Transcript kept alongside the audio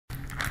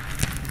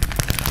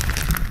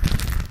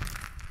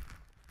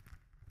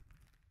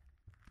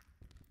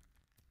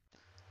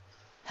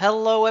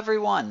Hello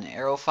everyone,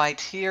 Aerophite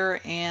here,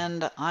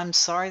 and I'm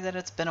sorry that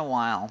it's been a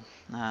while.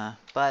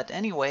 But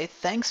anyway,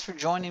 thanks for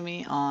joining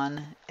me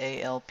on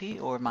ALP,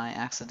 or my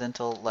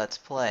accidental Let's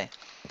Play.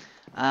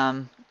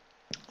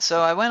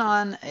 So I went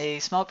on a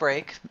small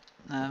break,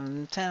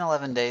 10,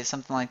 11 days,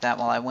 something like that,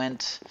 while I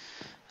went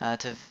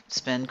to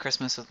spend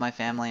Christmas with my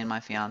family and my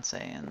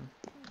fiance and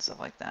stuff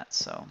like that.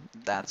 So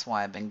that's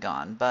why I've been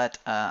gone. But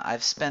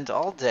I've spent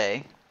all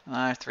day,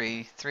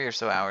 three or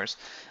so hours,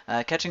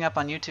 catching up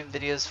on YouTube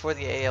videos for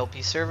the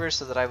ALP server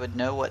so that I would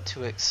know what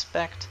to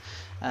expect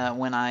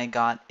when I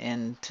got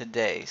in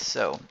today.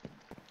 So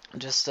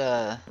just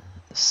a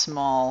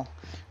small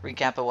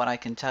recap of what I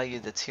can tell you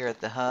that's here at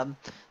the hub.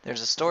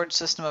 There's a storage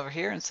system over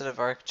here instead of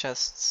our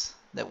chests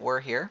that were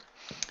here.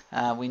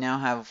 We now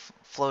have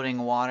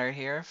floating water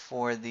here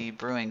for the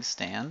brewing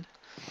stand,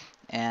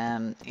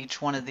 and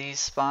each one of these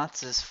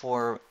spots is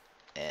for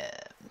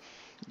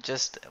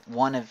just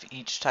one of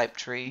each type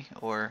tree,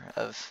 or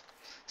of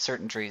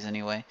certain trees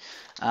anyway.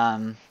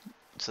 So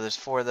there's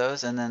 4 of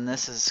those, and then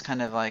this is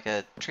kind of like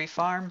a tree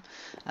farm.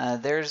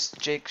 There's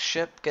Jake's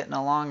ship getting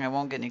along. I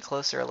won't get any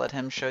closer. I'll let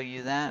him show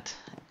you that,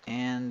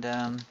 and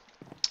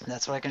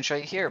that's what I can show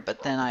you here.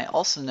 But then I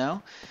also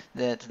know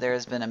that there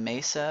has been a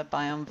mesa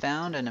biome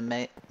found and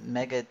a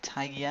mega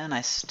taiga, and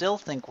I still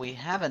think we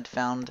haven't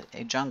found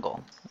a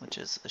jungle, which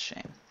is a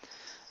shame.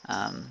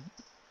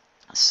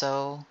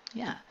 So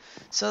yeah.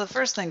 So the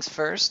first things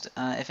first,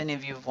 if any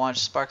of you have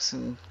watched Sparks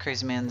and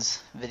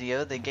Crazyman's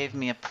video, they gave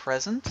me a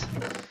present.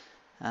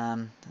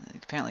 They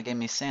apparently gave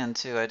me sand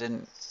too. I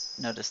didn't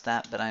notice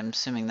that, but I'm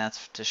assuming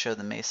that's to show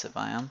the mesa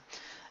biome.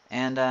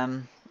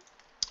 And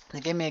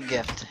they gave me a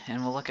gift,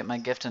 and we'll look at my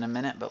gift in a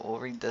minute, but we'll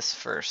read this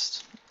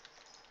first.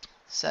 It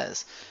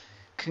says,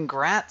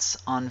 "Congrats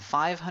on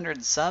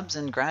 500 subs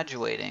and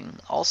graduating.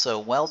 Also,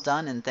 well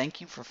done and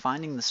thank you for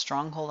finding the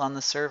stronghold on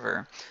the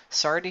server.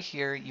 Sorry to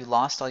hear you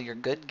lost all your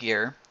good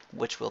gear,"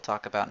 which we'll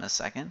talk about in a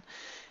second.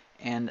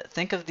 "And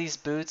think of these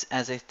boots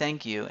as a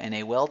thank you and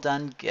a well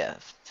done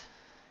gift."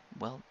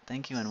 Well,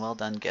 thank you and well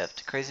done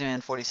gift.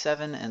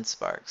 Crazyman47 and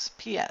Sparks.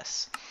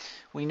 P.S.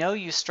 We know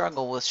you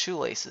struggle with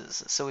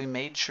shoelaces, so we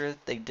made sure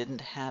they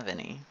didn't have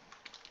any.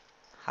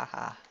 Ha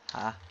ha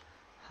ha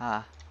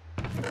ha.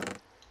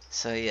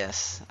 So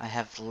yes, I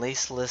have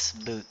laceless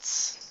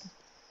boots.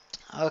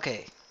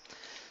 Okay,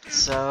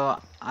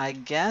 so I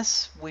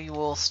guess we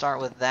will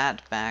start with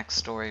that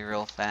backstory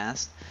real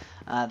fast.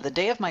 The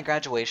day of my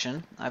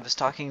graduation, I was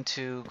talking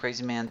to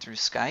Crazyman through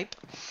Skype,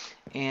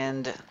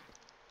 and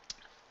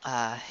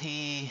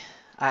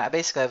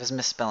basically I was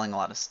misspelling a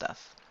lot of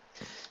stuff.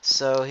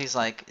 So he's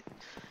like,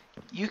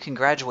 "You can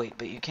graduate,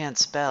 but you can't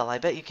spell. I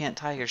bet you can't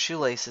tie your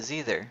shoelaces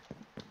either."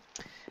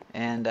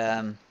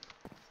 And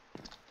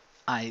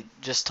I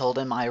just told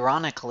him,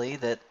 ironically,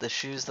 that the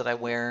shoes that I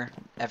wear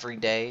every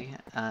day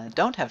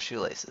don't have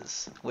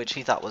shoelaces, which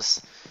he thought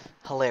was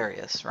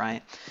hilarious,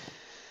 right?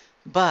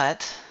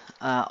 But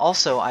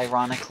also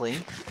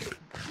ironically,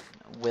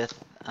 with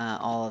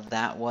all of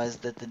that, was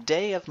that the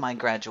day of my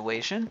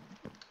graduation,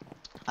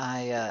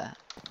 I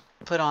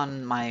put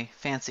on my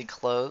fancy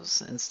clothes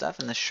and stuff,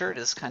 and the shirt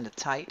is kind of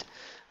tight,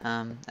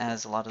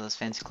 as a lot of those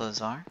fancy clothes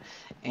are,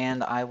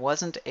 and I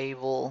wasn't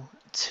able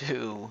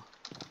to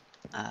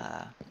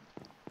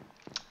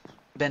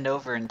bend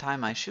over and tie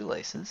my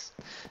shoelaces,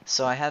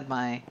 so I had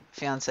my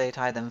fiance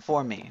tie them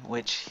for me,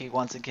 which he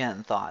once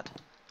again thought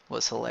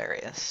was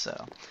hilarious.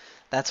 So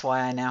that's why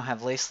I now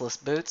have laceless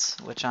boots,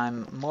 which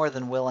I'm more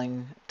than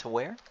willing to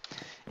wear,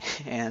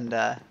 and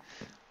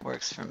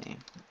works for me.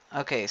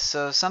 Okay,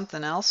 so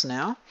something else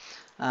now.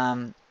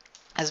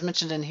 As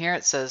mentioned in here,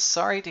 it says,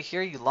 "Sorry to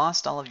hear you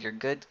lost all of your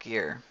good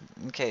gear."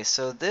 Okay,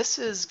 so this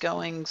is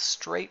going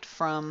straight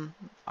from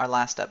our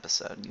last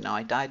episode. You know,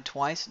 I died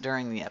twice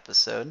during the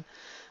episode,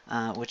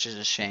 which is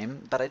a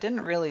shame, but I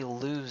didn't really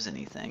lose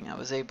anything. I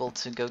was able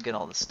to go get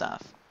all the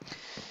stuff.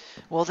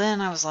 Well, then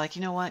I was like,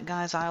 you know what,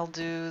 guys, I'll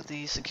do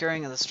the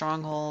securing of the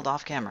stronghold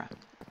off camera.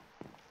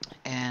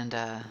 And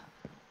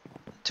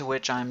to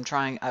which I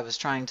was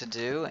trying to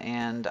do,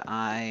 and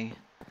I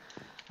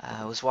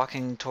was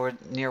walking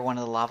near one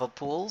of the lava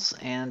pools,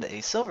 and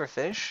a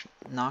silverfish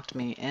knocked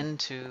me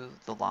into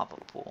the lava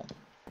pool,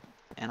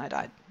 and I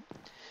died.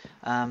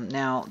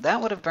 Now, that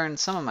would have burned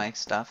some of my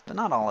stuff, but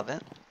not all of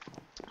it.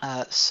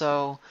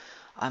 So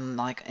I'm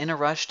like in a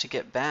rush to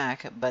get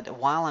back, but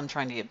while I'm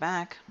trying to get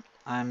back,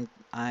 I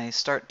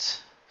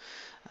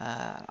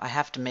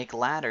have to make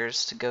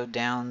ladders to go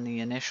down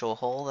the initial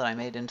hole that I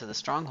made into the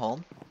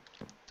stronghold.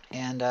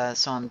 And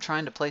so I'm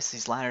trying to place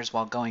these ladders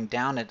while going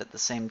down it at the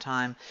same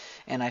time,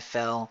 and I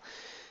fell,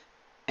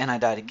 and I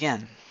died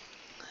again.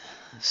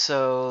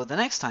 So the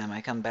next time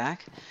I come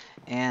back,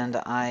 and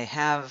I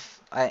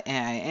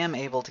am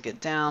able to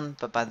get down,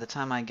 but by the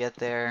time I get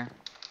there,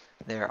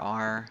 there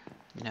are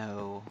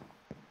no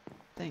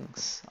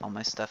things. All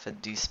my stuff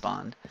had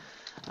despawned.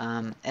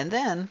 And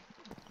then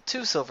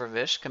 2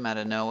 silverfish come out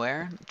of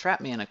nowhere,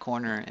 trapped me in a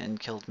corner, and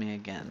killed me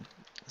again.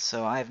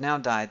 So I have now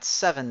died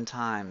 7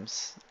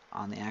 times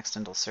on the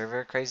accidental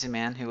server.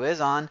 Crazyman, who is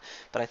on,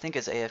 but I think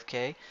is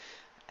AFK,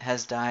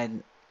 has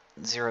died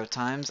 0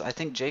 times. I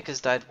think Jake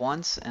has died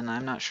once, and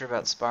I'm not sure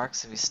about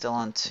Sparks if he's still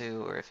on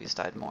 2 or if he's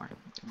died more.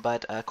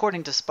 But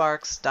according to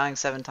Sparks, dying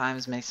 7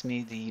 times makes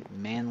me the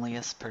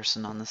manliest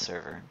person on the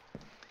server.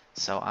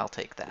 So I'll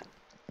take that.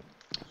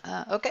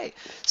 Okay,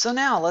 so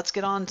now let's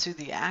get on to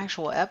the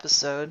actual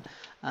episode.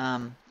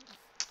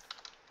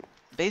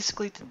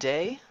 Basically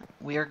today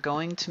we are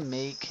going to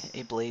make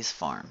a blaze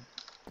farm.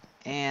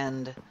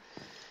 And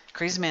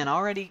Crazyman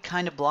already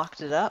kind of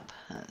blocked it up,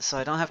 so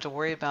I don't have to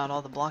worry about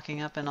all the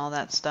blocking up and all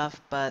that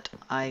stuff, but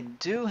I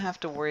do have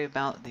to worry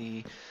about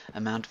the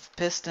amount of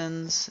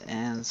pistons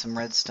and some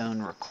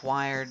redstone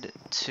required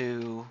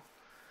to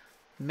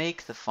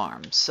make the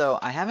farm. So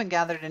I haven't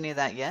gathered any of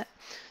that yet,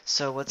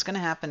 so what's going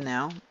to happen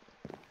now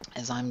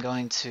is I'm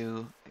going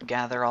to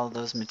gather all of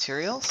those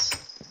materials,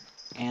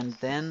 and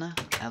then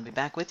I'll be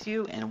back with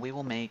you and we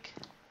will make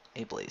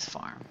a blaze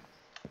farm.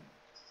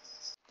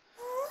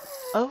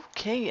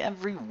 Okay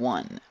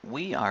everyone,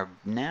 we are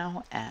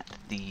now at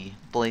the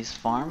blaze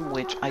farm,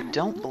 which I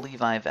don't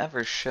believe I've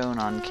ever shown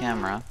on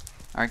camera.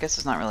 Or I guess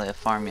it's not really a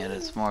farm yet,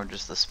 it's more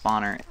just the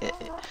spawner.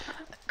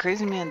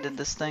 Crazyman did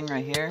this thing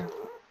right here.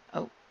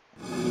 Oh,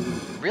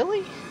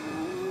 really?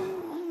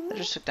 That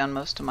just took down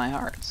most of my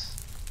hearts.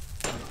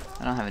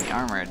 I don't have any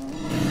armor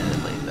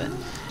admittedly, but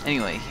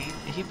anyway,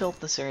 he built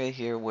this area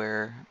here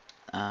where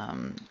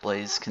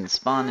blaze can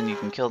spawn and you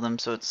can kill them,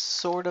 so it's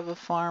sort of a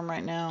farm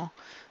right now.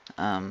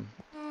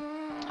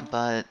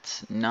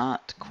 But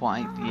not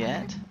quite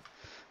yet,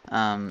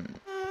 or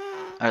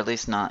at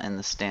least not in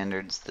the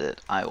standards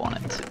that I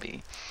want it to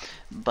be.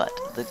 But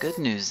the good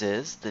news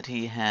is that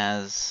he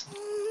has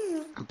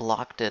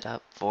blocked it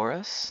up for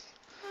us,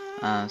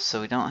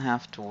 so we don't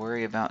have to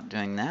worry about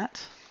doing that,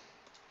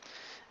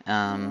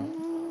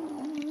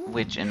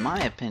 which in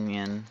my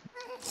opinion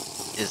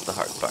is the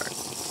hard part.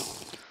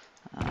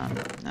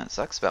 That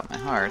sucks about my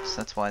hearts,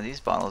 that's why these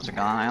bottles are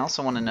gone. I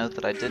also want to note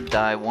that I did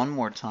die one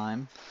more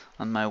time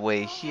on my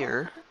way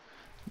here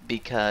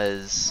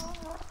because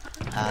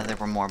there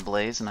were more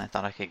blaze and I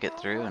thought I could get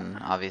through, and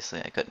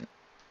obviously I couldn't.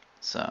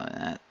 So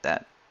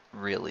that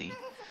really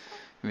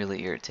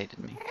irritated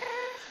me.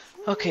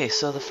 Okay,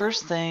 so the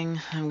first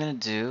thing I'm going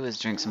to do is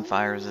drink some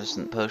fire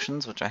resistant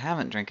potions, which I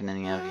haven't drinking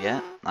any of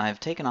yet. I've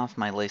taken off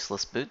my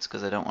laceless boots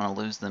because I don't want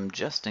to lose them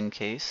just in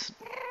case.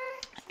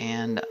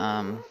 And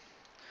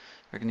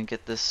we're going to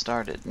get this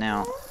started.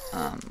 Now,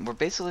 we're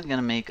basically going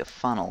to make a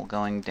funnel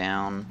going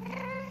down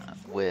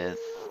with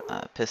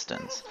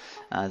pistons.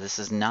 This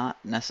is not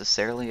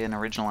necessarily an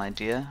original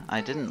idea. I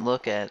have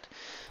looked at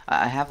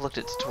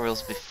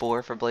tutorials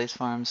before for blaze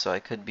farms, so I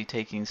could be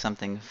taking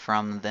something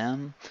from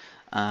them.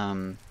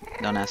 Don't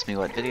ask me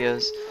what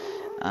videos.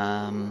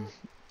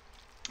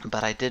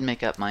 But I did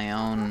make up my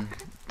own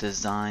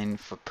design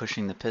for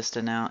pushing the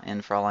piston out,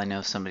 and for all I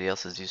know somebody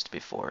else has used it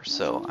before,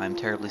 so I'm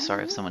terribly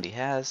sorry if somebody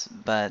has,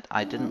 but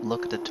I didn't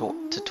look at the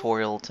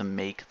tutorial to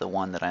make the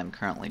one that I'm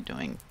currently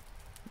doing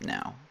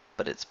now,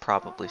 but it's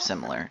probably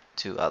similar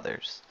to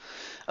others.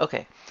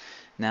 Okay,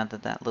 now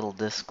that that little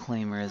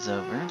disclaimer is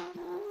over,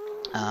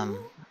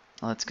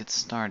 let's get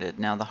started.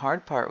 Now the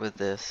hard part with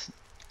this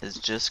is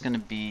just going to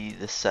be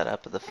the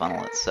setup of the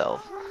funnel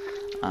itself.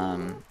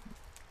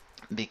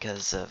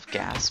 Because of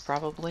gas,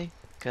 probably.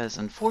 Because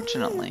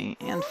unfortunately,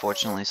 and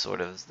fortunately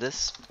sort of,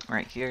 this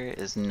right here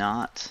is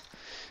not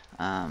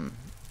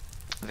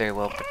very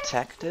well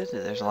protected.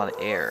 There's a lot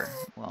of air.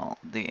 Well,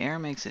 the air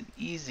makes it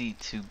easy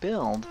to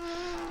build,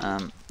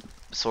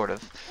 sort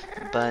of,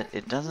 but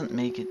it doesn't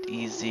make it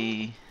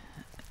easy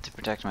to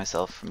protect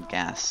myself from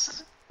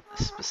gas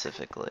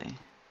specifically.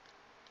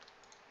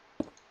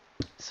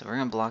 So we're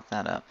going to block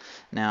that up.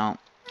 Now,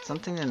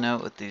 something to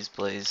note with these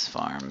blaze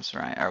farms,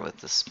 right, or with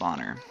the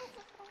spawner.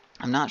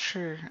 I'm not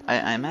sure,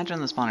 I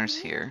imagine the spawner's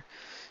here,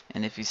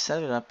 and if you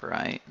set it up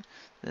right,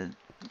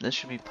 this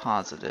should be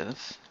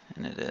positive,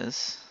 and it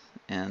is,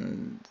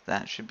 and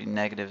that should be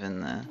negative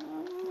in the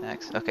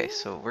X. Okay,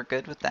 so we're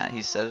good with that,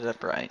 he set it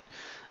up right.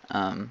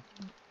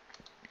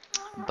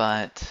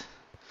 But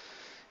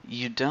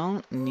you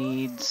don't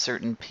need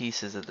certain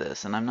pieces of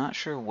this, and I'm not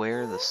sure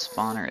where the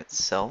spawner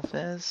itself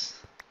is.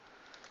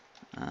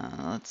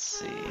 Let's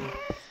see.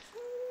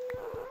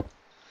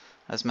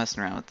 I was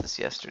messing around with this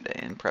yesterday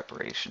in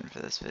preparation for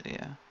this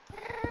video.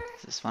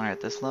 Is the spawner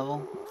at this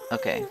level?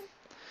 Okay.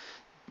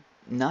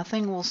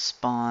 Nothing will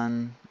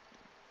spawn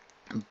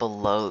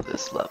below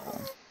this level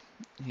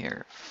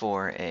here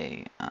for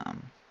a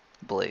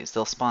blaze.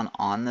 They'll spawn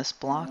on this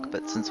block,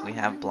 but since we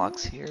have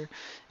blocks here,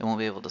 it won't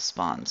be able to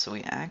spawn. So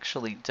we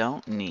actually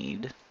don't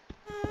need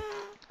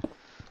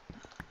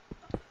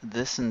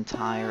this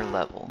entire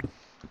level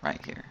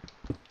right here.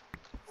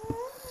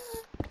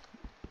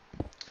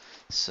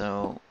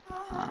 So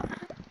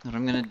what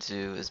I'm going to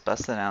do is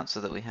bust that out so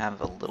that we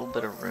have a little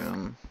bit of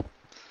room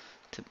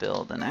to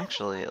build. And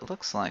actually, it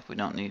looks like we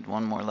don't need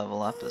one more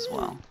level up as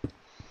well.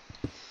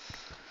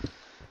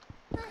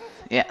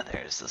 Yeah,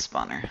 there's the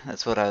spawner.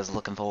 That's what I was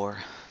looking for.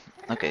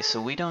 Okay, so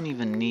we don't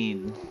even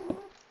need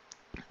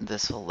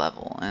this whole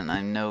level. And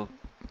I know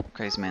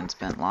Crazyman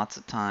spent lots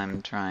of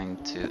time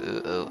trying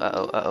to...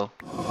 Uh-oh.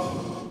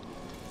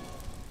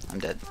 I'm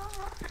dead.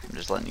 I'm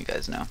just letting you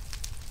guys know.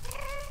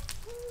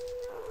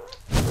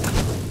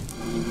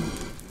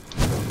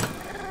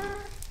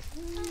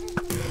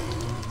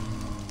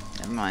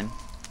 Never mind.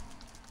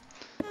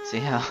 See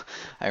how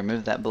I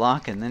removed that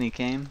block and then he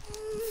came?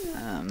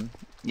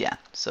 Yeah,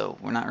 so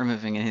we're not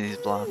removing any of these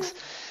blocks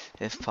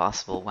if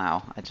possible.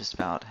 Wow, I just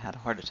about had a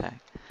heart attack.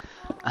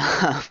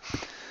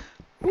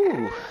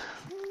 Ooh.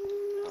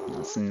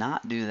 Let's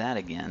not do that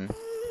again.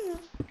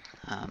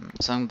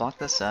 So I'm gonna block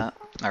this up,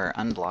 or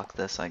unblock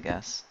this, I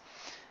guess.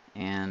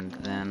 And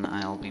then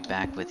I'll be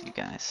back with you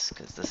guys,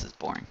 because this is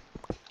boring.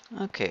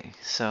 Okay,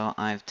 so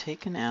I've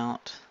taken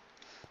out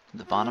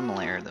the bottom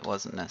layer that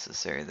wasn't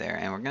necessary there,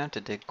 and we're going to have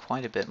to dig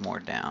quite a bit more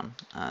down,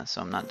 so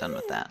I'm not done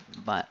with that.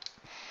 But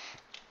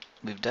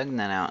we've dug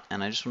that out,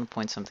 and I just want to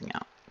point something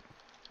out.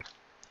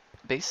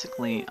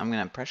 Basically, I'm going to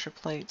have pressure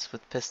plates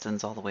with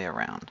pistons all the way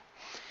around.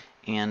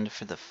 And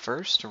for the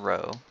first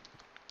row,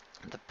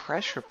 the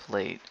pressure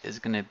plate is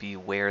going to be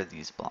where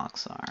these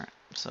blocks are.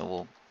 So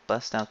we'll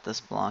bust out this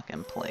block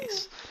in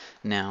place.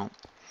 Now,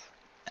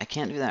 I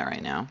can't do that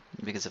right now,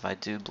 because if I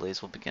do,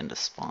 Blaze will begin to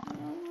spawn.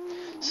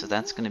 So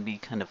that's going to be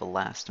kind of a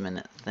last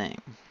minute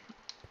thing.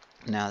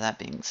 Now that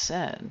being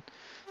said,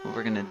 what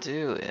we're going to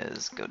do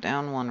is go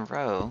down one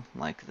row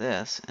like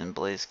this, and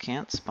Blaze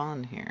can't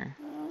spawn here,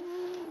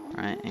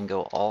 right, and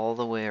go all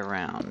the way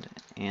around.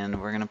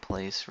 And we're going to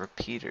place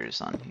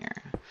repeaters on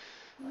here.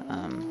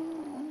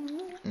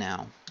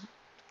 Now,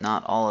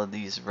 not all of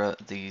these are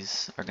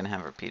going to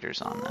have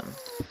repeaters on them.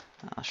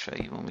 I'll show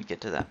you when we get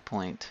to that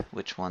point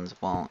which ones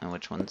won't and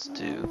which ones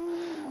do.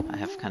 I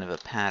have kind of a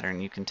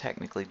pattern. You can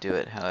technically do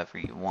it however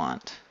you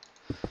want.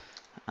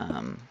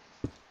 But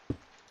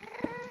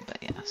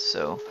yeah,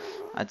 so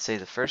I'd say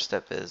the first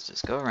step is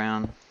just go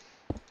around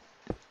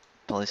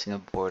placing a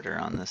border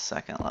on this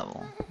second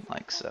level,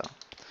 like so.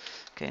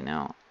 Okay,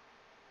 now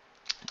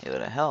it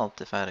would have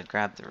helped if I had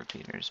grabbed the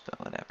repeaters, but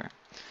whatever.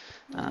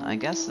 I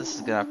guess this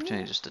is a good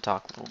opportunity just to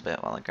talk a little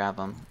bit while I grab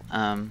them.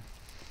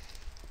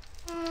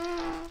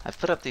 I've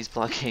put up these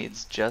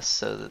blockades just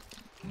so that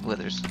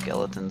wither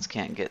skeletons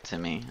can't get to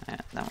me.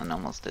 That one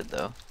almost did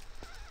though.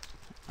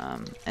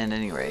 At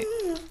any rate,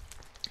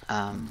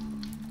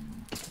 and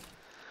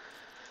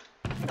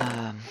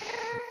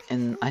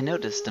I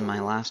noticed in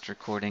my last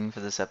recording for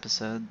this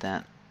episode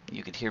that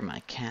you could hear my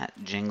cat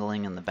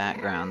jingling in the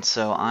background,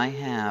 so I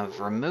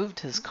have removed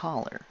his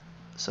collar.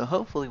 So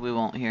hopefully we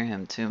won't hear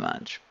him too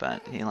much,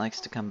 but he likes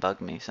to come bug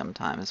me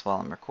sometimes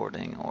while I'm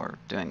recording or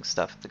doing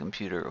stuff at the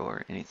computer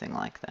or anything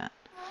like that.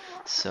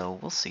 So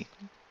we'll see.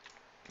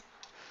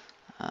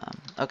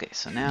 Okay,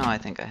 so now I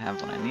think I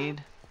have what I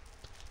need.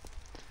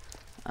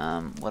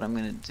 What I'm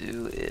going to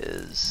do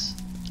is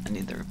I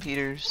need the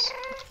repeaters.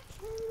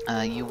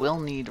 You will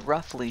need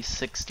roughly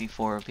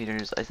 64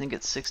 repeaters. I think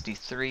it's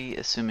 63,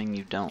 assuming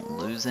you don't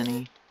lose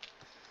any.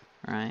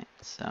 Right,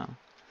 so...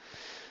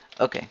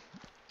 Okay,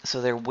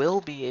 so there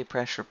will be a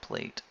pressure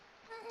plate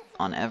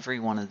on every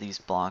one of these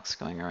blocks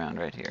going around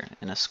right here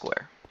in a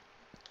square.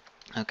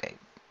 Okay,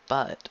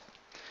 but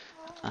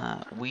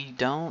we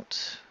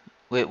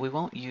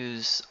won't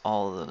use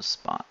all of those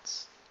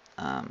spots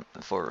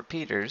for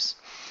repeaters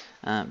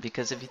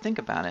because if you think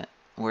about it,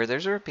 where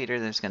there's a repeater,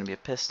 there's going to be a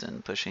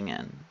piston pushing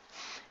in.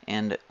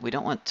 And we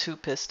don't want two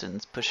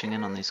pistons pushing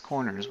in on these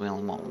corners, we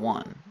only want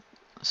one.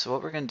 So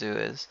what we're going to do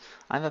is,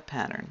 I have a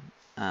pattern.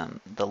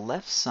 The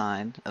left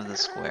side of the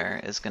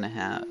square is going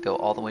to go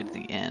all the way to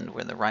the end,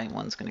 where the right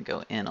one's going to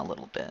go in a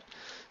little bit.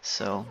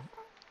 So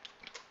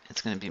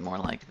it's going to be more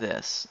like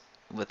this,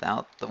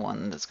 without the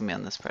one that's going to be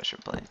on this pressure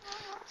plate.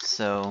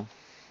 So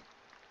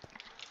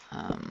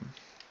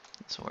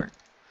this will work.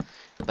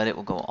 But it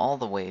will go all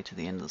the way to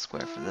the end of the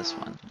square for this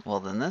one.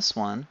 Well, then this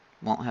one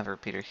won't have a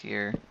repeater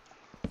here,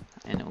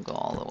 and it will go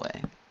all the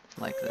way,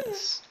 like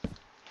this.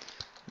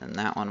 Then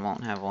that one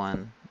won't have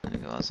one, and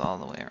it goes all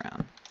the way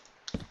around.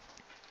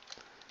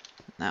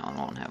 That one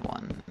won't have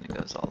one, and it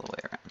goes all the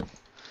way around.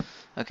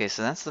 Okay,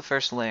 so that's the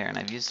first layer, and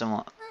I've used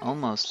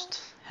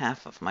almost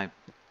half of my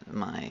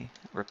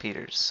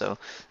repeaters. So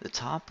the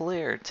top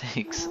layer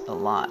takes a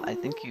lot. I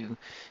think you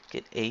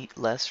get 8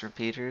 less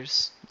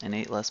repeaters and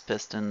 8 less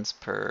pistons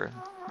per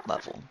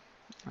level,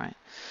 right?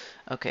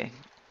 Okay,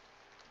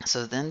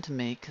 so then to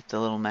make the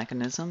little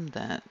mechanism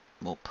that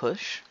will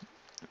push,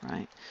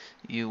 right,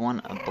 you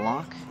want a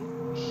block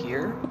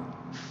here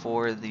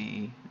for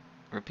the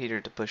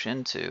repeater to push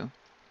into,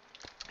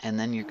 and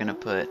then you're going to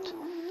put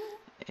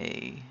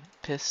a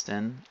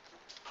piston.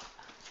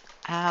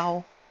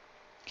 Ow!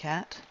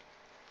 Cat?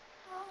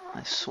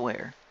 I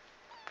swear.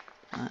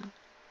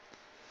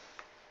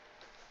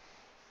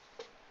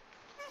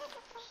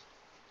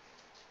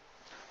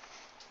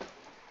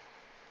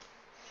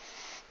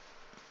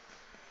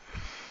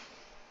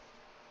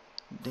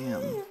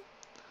 Damn.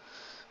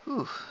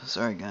 Whew,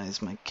 sorry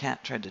guys, my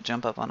cat tried to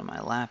jump up onto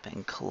my lap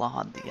and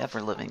clawed the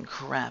ever-living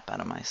crap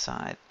out of my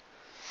side.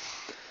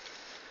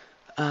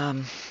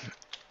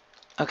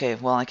 Okay,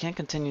 well, I can't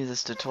continue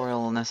this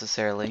tutorial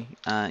necessarily.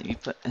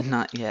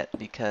 Not yet,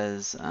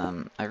 because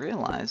I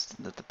realized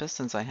that the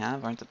pistons I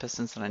have aren't the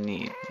pistons that I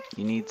need.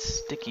 You need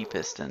sticky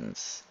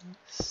pistons.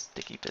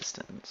 Sticky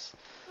pistons.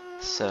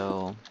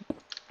 So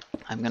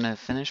I'm gonna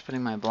finish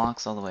putting my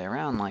blocks all the way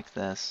around like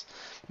this,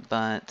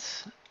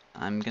 but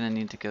I'm gonna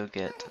need to go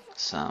get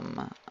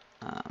some,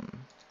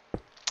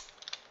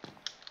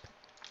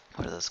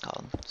 what are those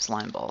called?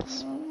 Slime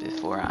balls,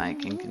 before I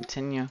can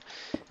continue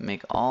and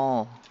make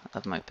all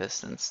of my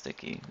pistons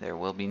sticky. There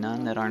will be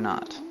none that are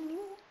not.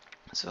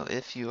 So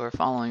if you are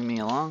following me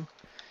along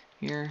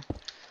here,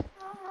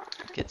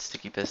 get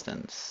sticky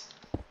pistons.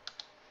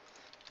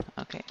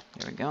 Okay,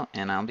 there we go,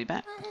 and I'll be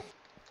back.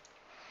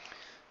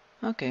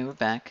 Okay, we're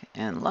back,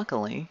 and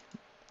luckily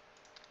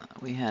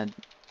we had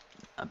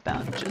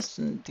about just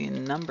the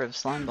number of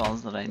slime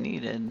balls that I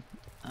needed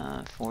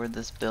for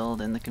this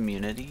build in the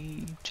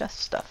community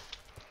chest stuff.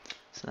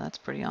 So that's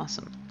pretty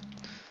awesome.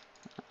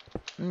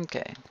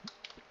 Okay,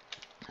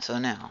 so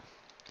now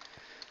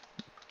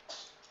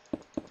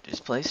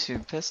just place your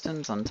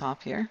pistons on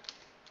top here,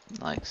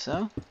 like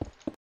so.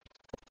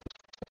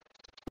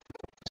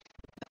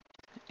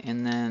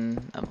 And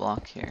then a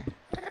block here.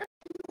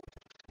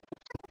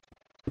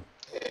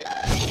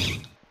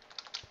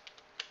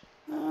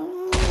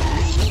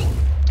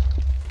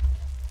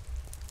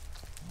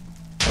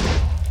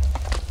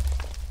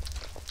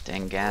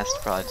 Dang, gas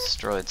probably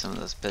destroyed some of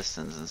those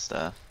pistons and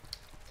stuff.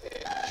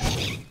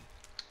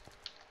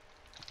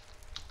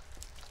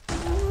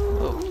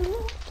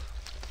 Whoa.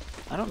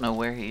 I don't know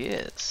where he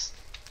is.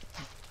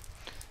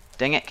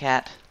 Dang it,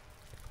 cat.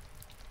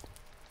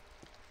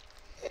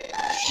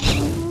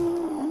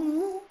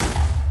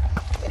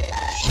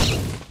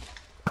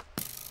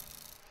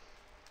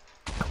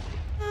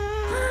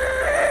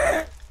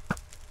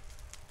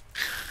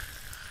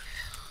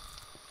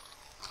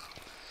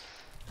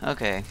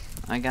 Okay,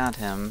 I got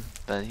him,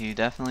 but he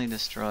definitely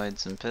destroyed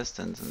some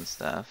pistons and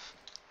stuff.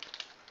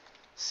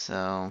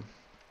 So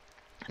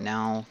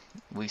now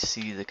we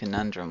see the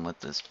conundrum with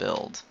this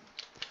build.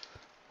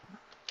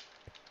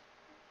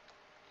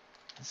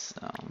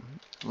 So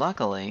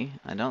luckily,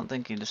 I don't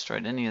think he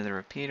destroyed any of the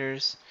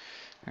repeaters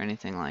or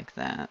anything like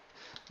that.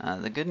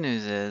 The good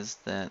news is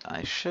that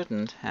I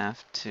shouldn't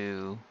have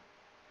to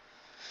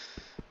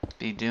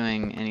be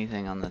doing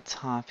anything on the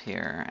top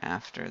here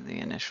after the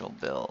initial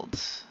build,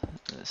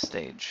 the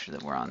stage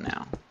that we're on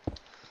now.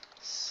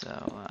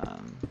 So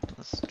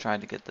let's try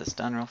to get this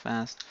done real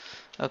fast.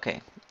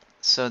 Okay,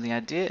 so the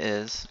idea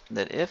is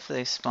that if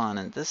they spawn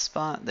in this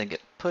spot, they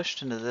get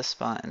pushed into this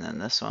spot, and then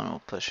this one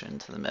will push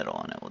into the middle,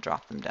 and it will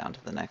drop them down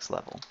to the next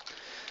level.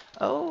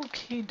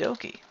 Okie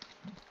dokie.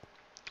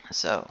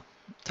 So,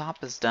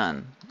 top is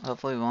done.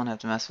 Hopefully we won't have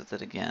to mess with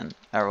it again.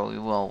 Or we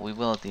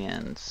will at the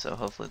end, so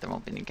hopefully there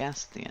won't be any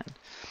gas at the end.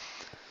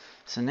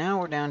 So now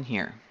we're down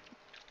here.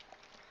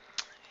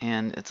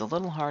 And it's a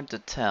little hard to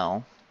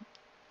tell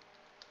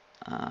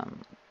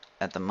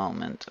at the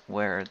moment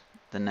where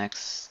the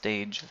next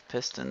stage of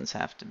pistons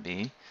have to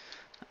be.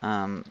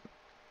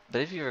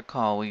 But if you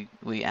recall,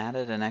 we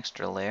added an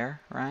extra layer,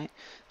 right?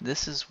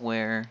 This is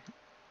where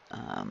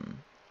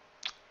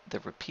the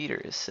repeater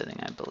is sitting,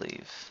 I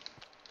believe.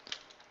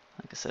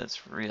 Like I said,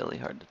 it's really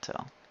hard to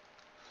tell.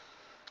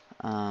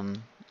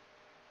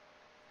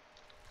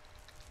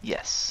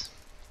 Yes.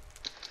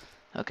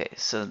 Okay,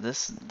 so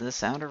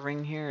this outer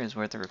ring here is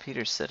where the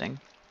repeater's sitting,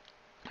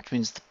 which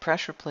means the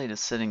pressure plate is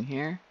sitting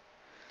here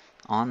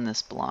on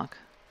this block,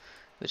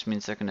 which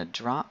means they're going to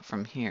drop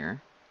from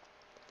here,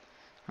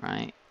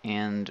 right?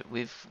 And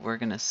we're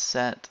going to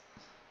set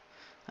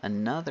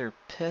another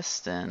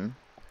piston.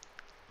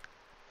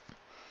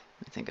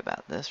 Let me think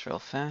about this real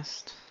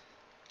fast.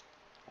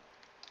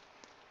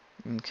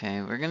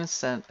 Okay, we're going to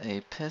set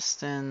a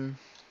piston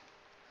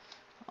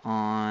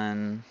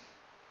on,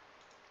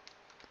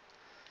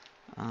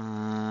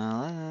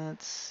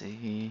 let's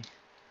see,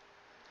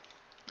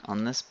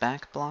 on this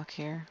back block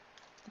here,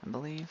 I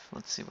believe.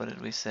 Let's see, what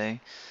did we say?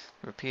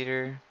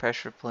 Repeater,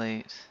 pressure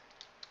plate.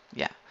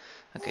 Yeah.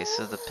 Okay,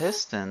 so the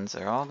pistons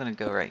are all going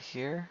to go right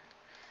here,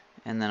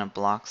 and then a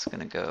block's going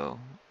to go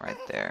right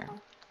there.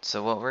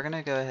 So what we're going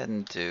to go ahead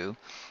and do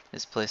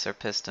is place our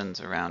pistons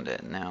around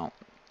it. Now,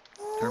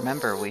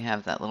 remember, we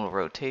have that little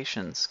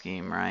rotation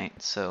scheme, right?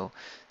 So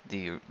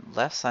the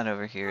left side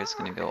over here is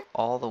going to go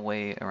all the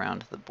way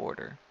around the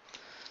border.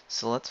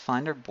 So let's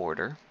find our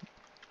border.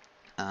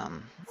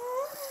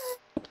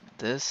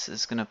 This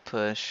is going to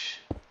push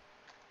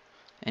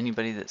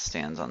anybody that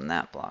stands on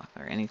that block,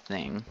 or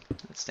anything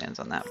that stands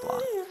on that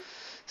block.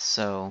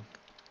 So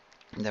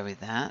there we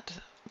that.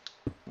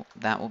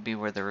 That will be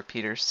where the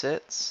repeater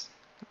sits,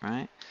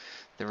 right?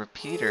 The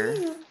repeater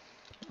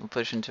will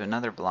push into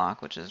another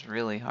block, which is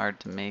really hard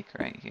to make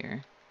right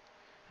here.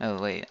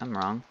 Oh wait, I'm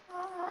wrong.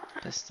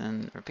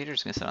 Piston,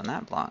 repeater's gonna sit on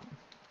that block.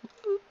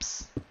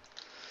 Oops.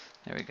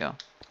 There we go.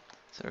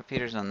 So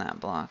repeater's on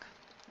that block.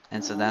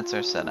 And so that's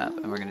our setup,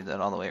 and we're gonna do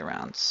that all the way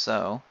around.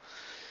 So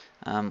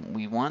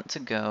we want to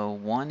go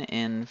one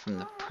in from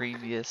the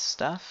previous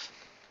stuff,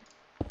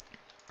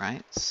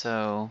 right?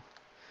 So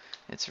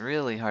It's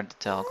really hard to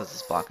tell because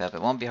it's blocked up.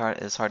 It won't be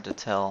as hard to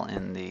tell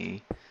in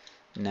the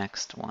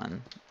next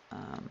one.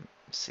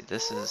 See,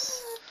 this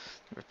is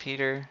the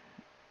repeater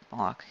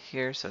block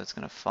here, so it's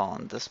going to fall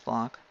on this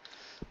block.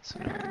 So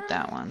I'm going to read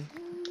that one.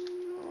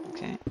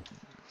 Okay.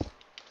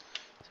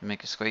 To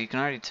make a square, you can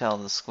already tell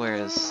the square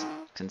is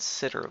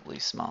considerably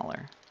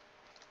smaller.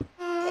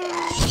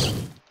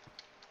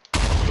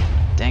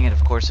 Dang it,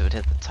 of course it would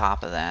hit the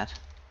top of that.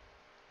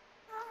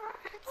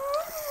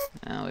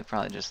 Oh, we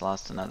probably just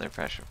lost another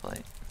pressure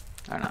plate.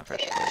 Or not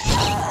pressure plate.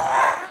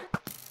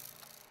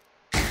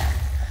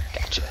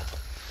 Gotcha.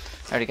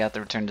 I already got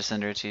the return to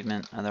sender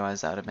achievement,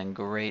 otherwise that would have been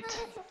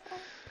great.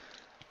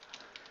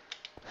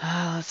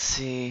 Let's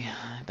see,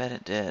 I bet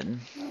it did.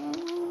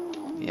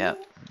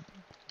 Yep.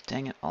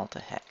 Dang it all to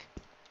heck.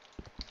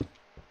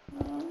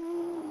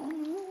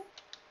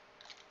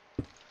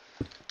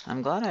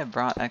 I'm glad I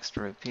brought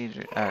extra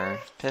repeater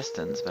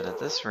pistons, but at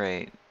this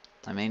rate,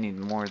 I may need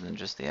more than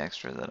just the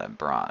extra that I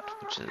brought,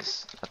 which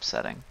is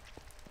upsetting.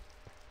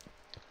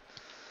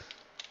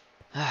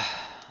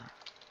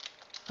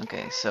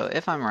 Okay, so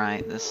if I'm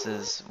right, this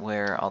is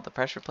where all the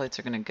pressure plates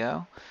are going to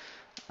go.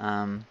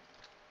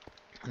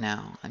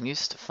 Now, I'm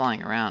used to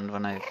flying around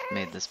when I've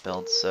made this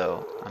build,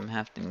 so I'm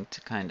having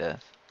to kind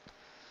of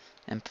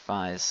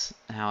improvise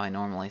how I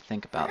normally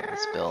think about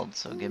this build,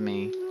 so give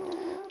me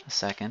a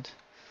second.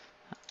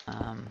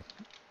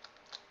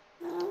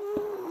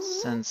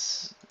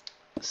 Since,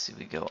 let's see,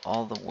 we go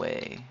all the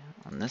way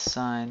on this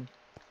side,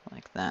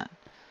 like that.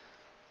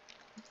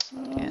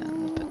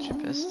 And put your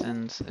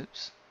pistons,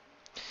 oops.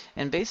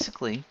 And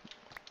basically,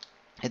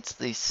 it's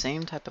the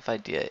same type of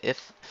idea.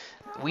 If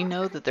we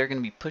know that they're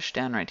going to be pushed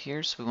down right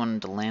here, so we want them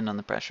to land on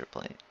the pressure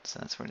plate. So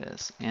that's where it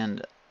is. And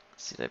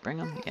let's see, did I bring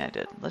them? Yeah, I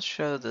did. Let's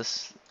show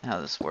this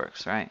how this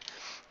works, right?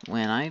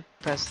 When I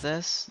press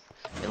this,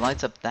 it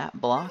lights up that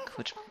block,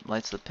 which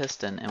lights the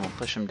piston, and will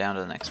push them down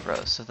to the next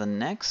row. So the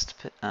next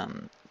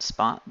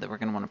spot that we're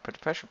going to want to put the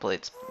pressure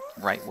plate's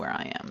right where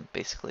I am,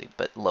 basically,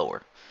 but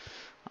lower,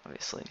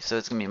 obviously. So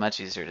it's going to be much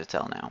easier to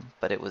tell now.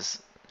 But it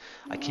was,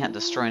 I can't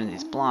destroy any of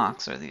these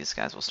blocks or these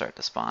guys will start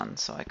to spawn,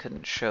 so I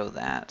couldn't show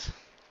that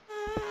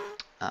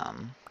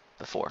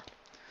before.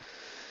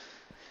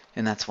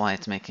 And that's why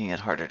it's making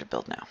it harder to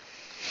build now.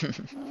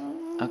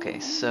 Okay,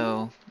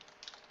 so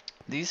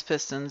these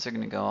pistons are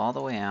going to go all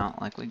the way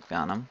out like we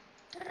found them.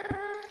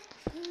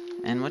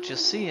 And what you'll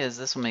see is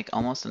this will make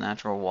almost a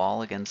natural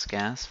wall against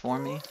gas for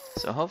me.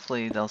 So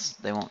hopefully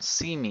they won't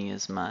see me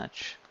as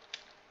much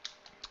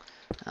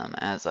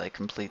as I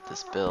complete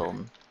this build.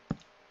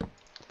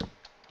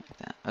 Like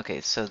that. Okay,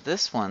 so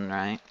this one,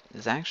 right,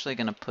 is actually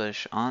going to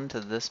push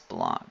onto this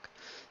block.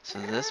 So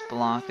this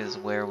block is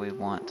where we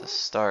want to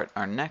start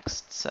our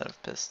next set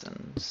of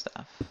piston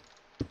stuff.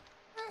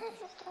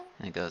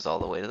 And it goes all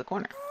the way to the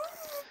corner.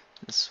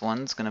 This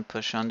one's going to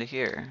push onto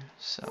here.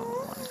 So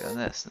we want to go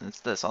this. And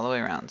it's this all the way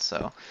around.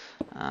 So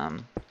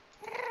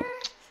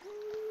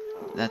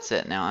that's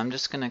it. Now I'm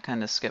just going to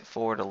kind of skip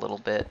forward a little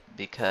bit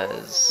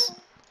because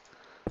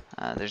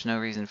there's no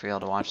reason for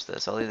y'all to watch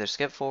this. I'll either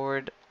skip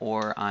forward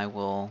or I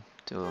will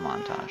do a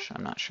montage.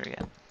 I'm not sure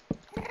yet.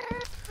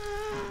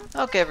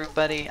 Okay,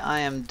 everybody, I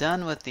am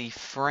done with the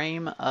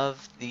frame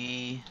of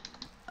the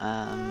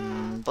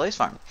Blaze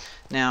Farm.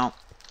 Now,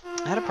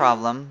 I had a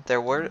problem.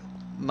 There were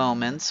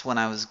moments when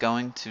I was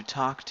going to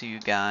talk to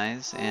you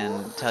guys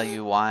and tell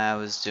you why I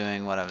was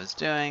doing what I was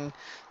doing,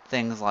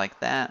 things like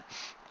that.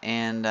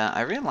 And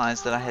I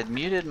realized that I had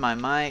muted my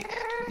mic.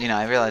 You know,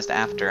 I realized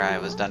after I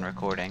was done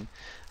recording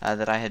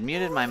that I had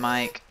muted my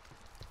mic,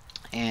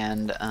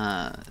 and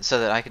so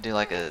that I could do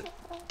like a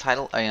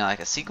title, you know, like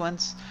a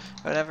sequence,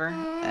 or whatever,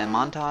 a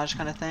montage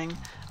kind of thing.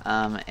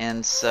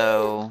 And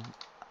so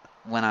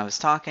when I was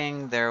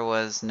talking, there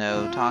was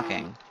no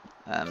talking.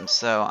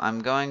 So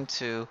I'm going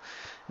to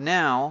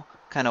now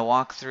kind of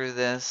walk through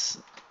this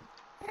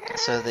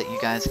so that you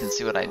guys can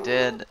see what I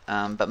did,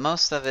 but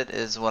most of it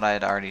is what I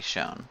had already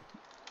shown.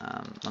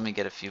 Let me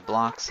get a few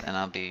blocks and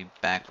I'll be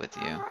back with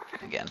you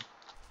again.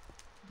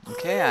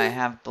 Okay, I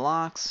have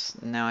blocks.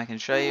 Now I can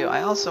show you.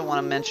 I also want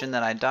to mention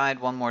that I died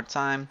one more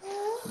time.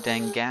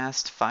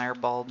 Dangast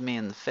fireballed me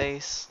in the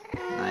face.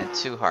 And I had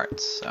 2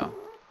 hearts, so.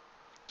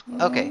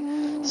 Okay,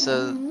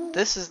 so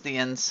this is the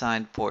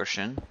inside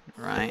portion,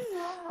 right?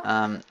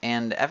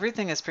 And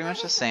everything is pretty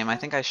much the same. I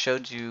think I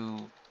showed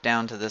you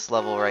down to this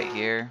level right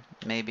here,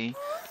 maybe.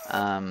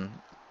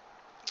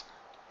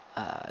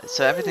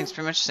 So everything's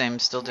pretty much the same.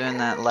 Still doing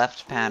that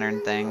left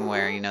pattern thing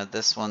where, you know,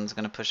 this one's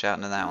going to push out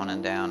into that one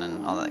and down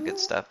and all that good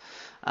stuff.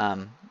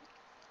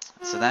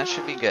 So that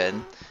should be good.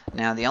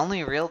 Now the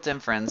only real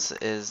difference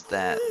is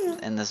that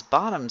in this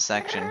bottom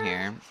section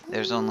here,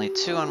 there's only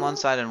 2 on one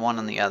side and 1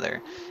 on the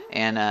other.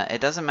 And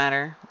it doesn't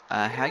matter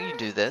how you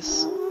do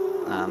this,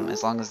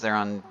 as long as they're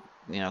on,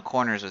 you know,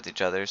 corners with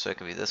each other. So it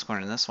could be this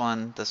corner and this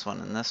one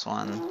and this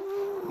one,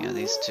 you know,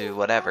 these 2,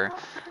 whatever.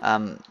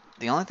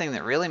 The only thing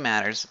that really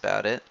matters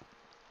about it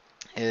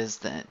is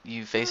that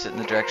you face it in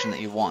the direction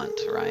that you want,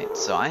 right?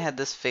 So I had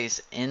this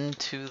face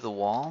into the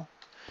wall,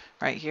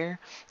 right here,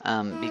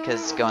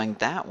 because going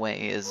that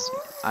way is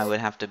I would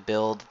have to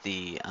build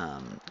the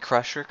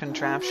crusher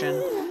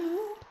contraption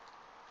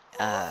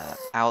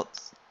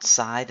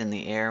outside in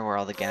the air where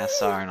all the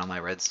gas are and all my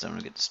redstone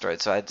would get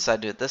destroyed. So I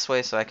decided to do it this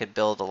way so I could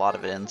build a lot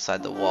of it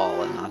inside the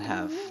wall and not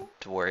have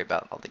to worry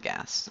about all the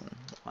gas and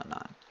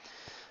whatnot.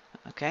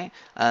 Okay,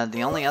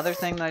 the only other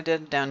thing that I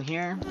did down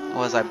here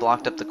was I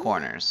blocked up the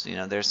corners. You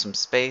know, there's some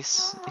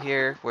space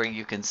here where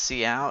you can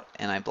see out,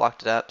 and I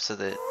blocked it up so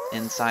that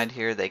inside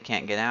here they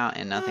can't get out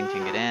and nothing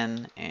can get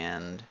in,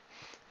 and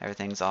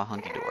everything's all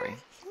hunky-dory.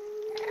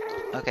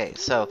 Okay,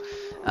 so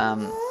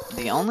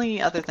the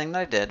only other thing that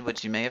I did,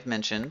 which you may have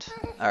mentioned,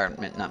 or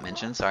not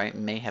mentioned, sorry,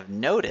 may have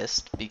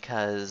noticed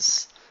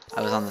because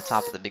I was on the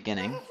top at the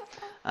beginning,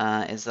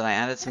 is that I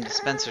added some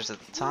dispensers at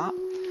the top.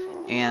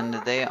 And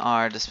they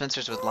are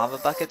dispensers with lava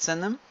buckets in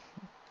them.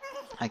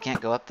 I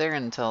can't go up there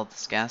until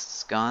this gas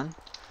is gone,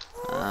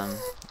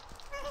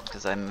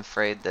 because I'm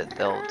afraid that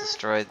they'll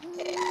destroy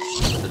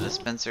the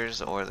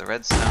dispensers or the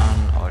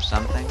redstone or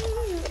something.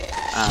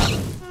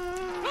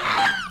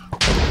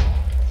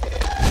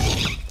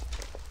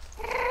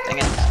 Dang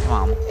it, come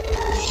on.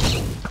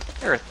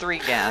 There are 3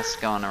 gas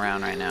going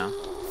around right now.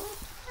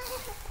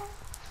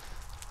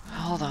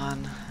 Hold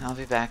on, I'll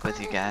be back with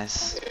you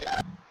guys.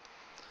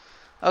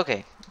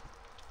 Okay.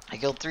 I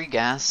killed 3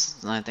 gas,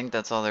 and I think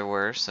that's all there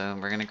were, so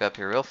we're gonna go up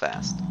here real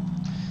fast.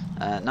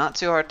 Not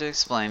too hard to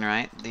explain,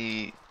 right?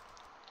 The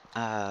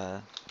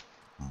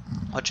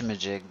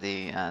whatchamajig,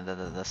 the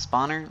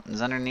spawner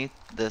is underneath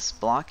this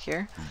block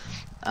here.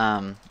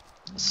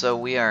 So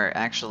we are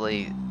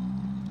actually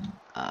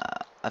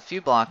a few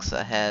blocks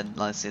ahead.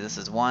 Let's see, this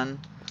is 1,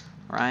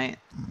 right?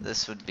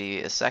 This would be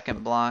a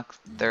 2nd block,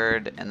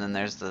 3rd, and then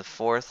there's the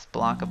 4th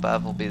block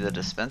above will be the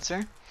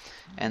dispenser.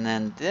 And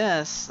then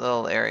this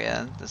little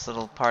area, this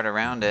little part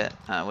around it,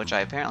 which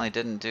I apparently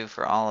didn't do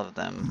for all of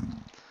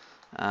them,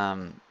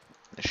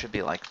 it should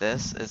be like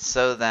this. It's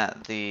so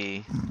that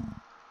the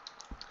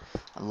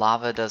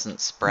lava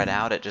doesn't spread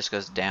out, it just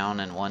goes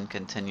down in one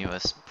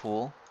continuous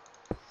pool,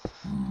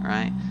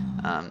 right?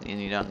 And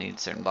you don't need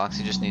certain blocks,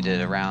 you just need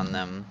it around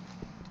them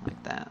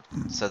like that,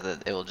 so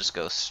that it will just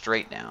go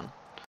straight down.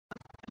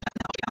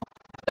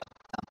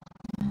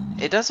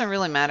 It doesn't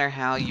really matter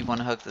how you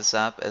want to hook this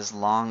up as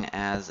long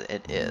as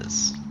it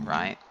is,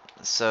 right?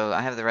 So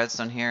I have the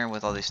redstone here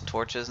with all these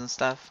torches and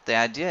stuff. The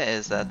idea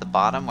is that at the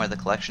bottom where the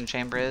collection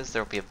chamber is,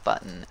 there will be a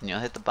button, and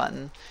you'll hit the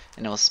button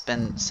and it will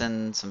send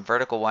some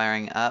vertical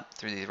wiring up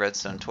through these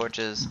redstone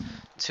torches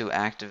to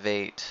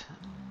activate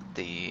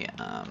the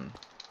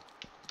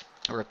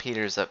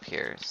repeaters up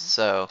here.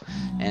 So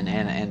and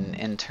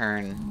in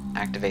turn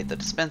activate the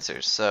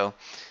dispensers. So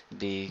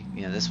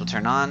this will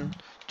turn on,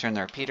 turn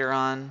the repeater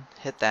on,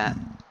 hit that,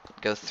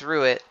 go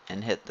through it,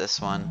 and hit this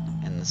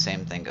one, and the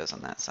same thing goes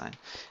on that side.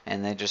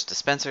 And they're just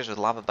dispensers with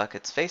lava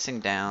buckets facing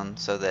down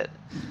so that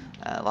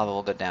lava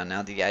will go down.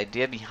 Now the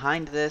idea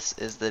behind this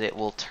is that it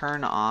will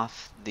turn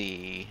off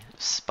the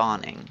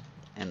spawning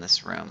in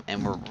this room,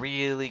 and we're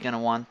really going to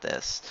want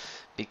this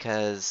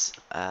because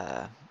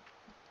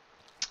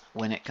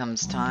when it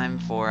comes time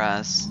for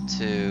us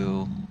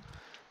to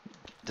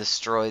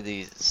destroy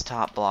these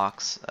top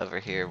blocks over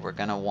here, we're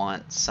going to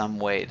want some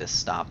way to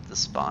stop the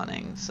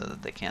spawning so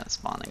that they can't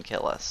spawn and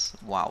kill us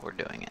while we're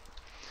doing it.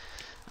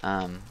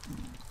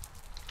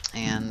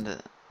 And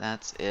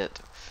that's it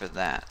for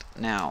that.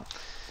 Now,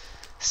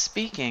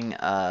 speaking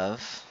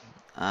of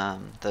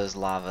those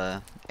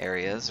lava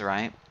areas,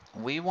 right,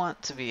 we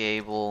want to be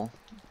able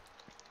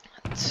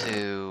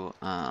to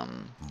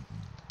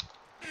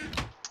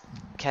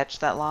catch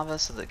that lava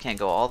so that it can't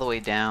go all the way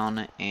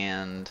down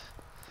and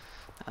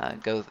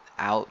go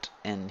out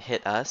and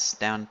hit us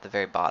down at the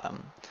very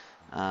bottom.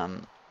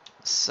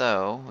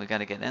 So we got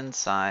to get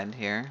inside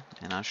here,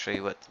 and I'll show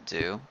you what to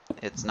do.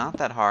 It's not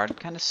that hard,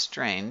 kind of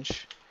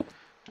strange,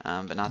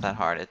 but not that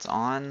hard. It's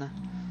on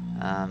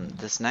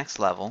this next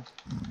level,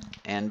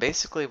 and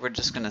basically we're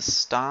just going to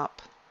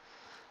stop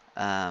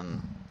it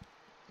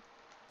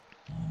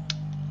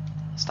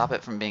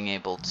from being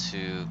able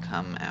to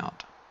come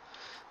out.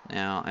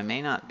 Now, I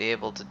may not be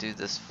able to do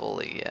this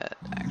fully yet,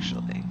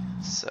 actually,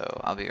 so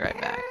I'll be right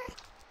back.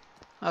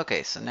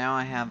 Okay, so now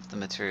I have the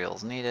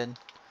materials needed.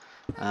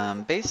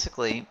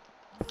 Basically,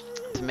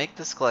 to make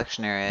this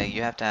collection area,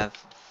 you have to have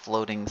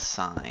floating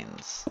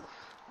signs.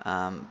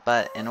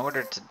 But in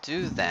order to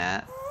do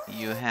that,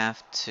 you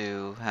have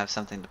to have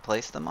something to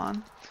place them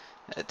on,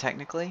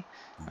 technically.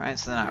 Alright,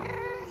 so they're not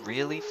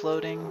really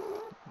floating,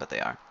 but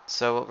they are.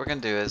 So what we're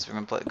going to do is we're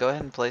going to go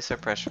ahead and place our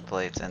pressure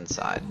plates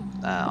inside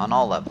on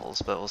all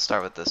levels, but we'll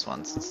start with this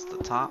one since it's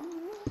the top.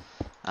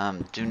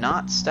 Do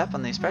not step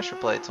on these pressure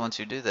plates once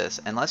you do this,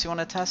 unless you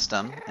want to test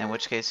them, in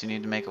which case you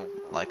need to make a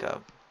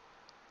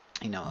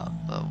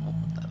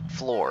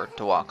floor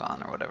to walk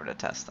on or whatever to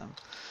test them.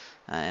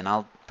 And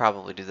I'll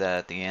probably do that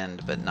at the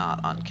end, but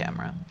not on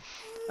camera.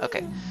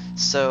 Okay,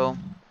 so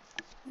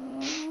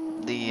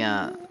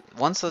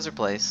once those are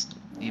placed,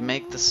 you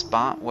make the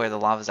spot where the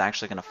lava is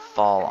actually going to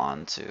fall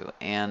onto,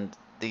 and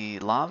the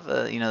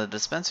lava, you know, the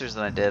dispensers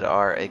that I did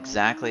are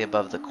exactly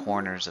above the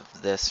corners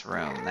of this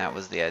room. That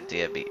was the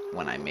idea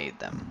when I made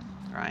them,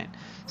 right?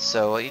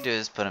 So what you do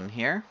is put them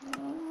here,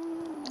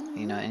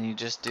 you know, and you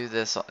just do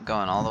this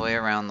going all the way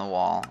around the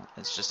wall.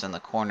 It's just in the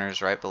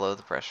corners right below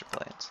the pressure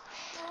plates.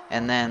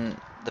 And then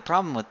the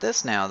problem with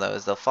this now, though,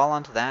 is they'll fall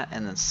onto that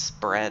and then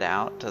spread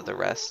out to the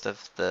rest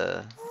of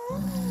the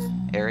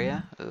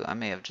area. Ooh, I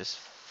may have just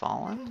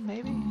fallen,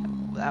 maybe?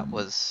 That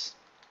was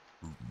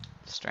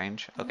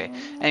strange. Okay,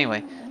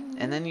 anyway,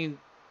 and then you,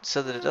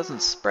 so that it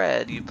doesn't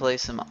spread, you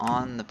place them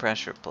on the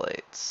pressure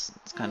plates.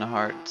 It's kind of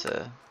hard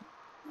to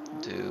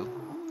do.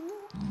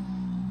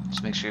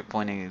 Just make sure you're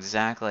pointing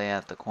exactly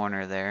at the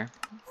corner there.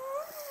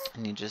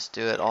 And you just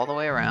do it all the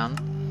way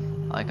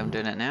around, like I'm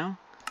doing it now.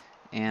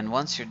 And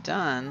once you're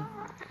done,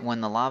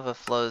 when the lava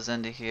flows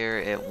into here,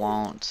 it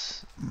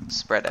won't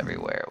spread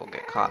everywhere. It will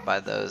get caught by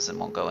those and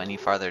won't go any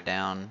farther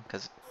down,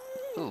 because,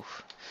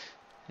 oof,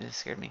 it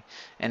scared me.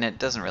 And it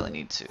doesn't really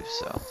need to,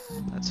 so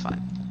that's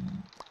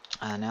fine.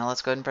 Now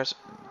let's go ahead and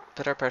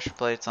put our pressure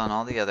plates on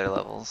all the other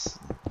levels.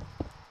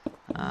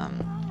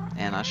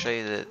 And I'll show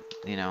you that,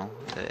 you know,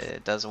 that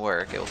it does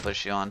work. It will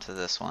push you onto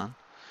this one,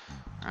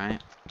 right?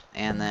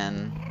 And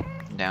then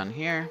down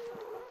here,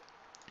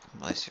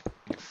 place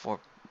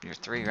your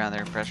three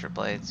pressure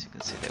plates. You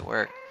can see they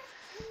work.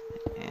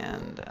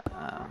 And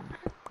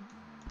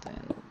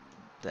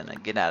then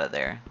get out of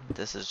there.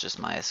 This is just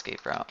my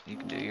escape route. You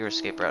can do your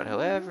escape route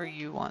however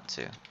you want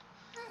to.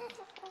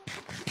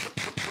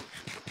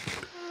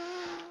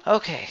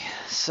 Okay,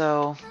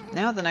 so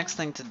now the next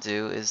thing to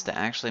do is to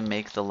actually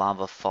make the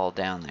lava fall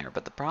down there.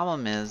 But the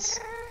problem is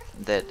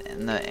that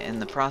in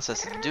the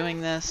process of doing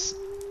this,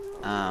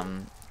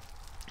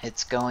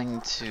 it's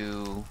going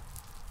to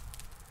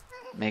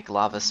make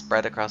lava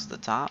spread across the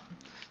top.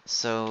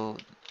 So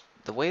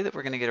the way that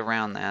we're going to get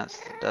around that, so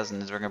it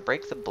doesn't, is we're going to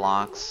break the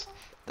blocks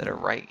that are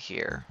right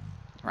here,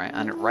 right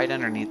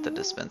underneath the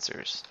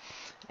dispensers.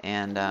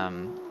 And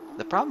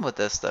the problem with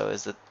this, though,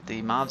 is that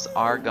the mobs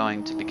are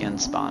going to begin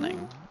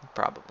spawning.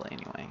 Probably,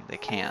 anyway. They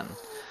can.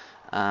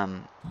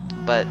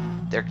 But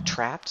they're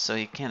trapped, so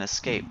he can't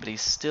escape, but he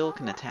still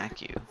can attack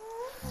you.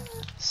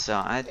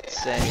 So I'd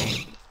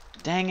say,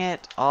 dang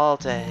it, all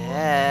to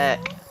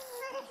heck.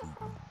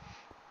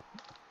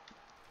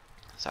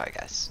 Sorry,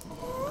 guys.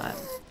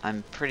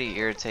 I'm pretty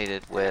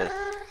irritated with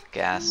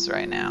gas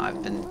right now.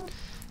 I've been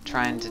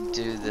trying to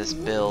do this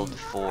build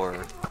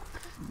for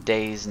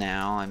days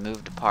now. I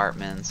moved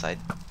apartments. I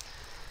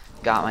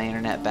got my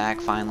internet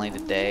back finally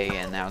today,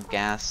 and now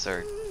gas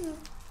are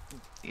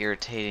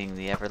irritating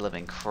the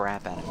ever-living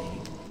crap out of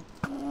me.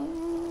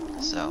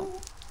 So,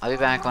 I'll be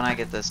back when I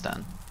get this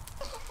done.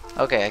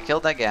 Okay, I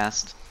killed that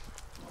ghast.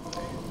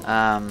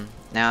 Now,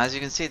 as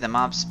you can see, the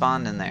mob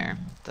spawned in there.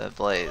 The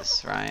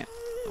blaze, right?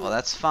 Well,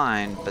 that's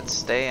fine, but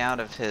stay out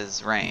of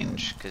his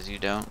range, because you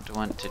don't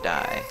want to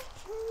die.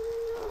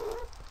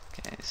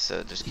 Okay,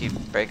 so just keep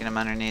breaking them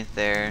underneath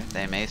there.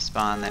 They may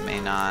spawn, they may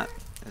not.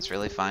 It's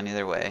really fine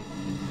either way.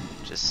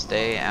 Just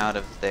stay out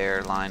of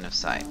their line of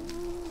sight.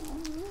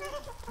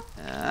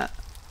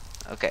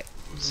 Okay,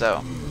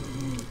 so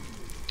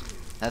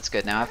that's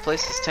good. Now I've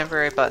placed this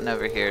temporary button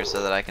over here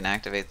so that I can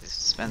activate these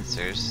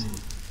dispensers.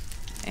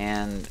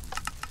 And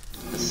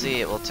let's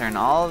see, it will turn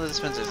all of the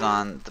dispensers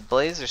on. The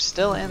blaze are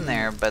still in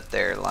there, but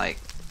they're like,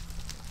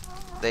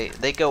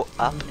 they go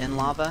up in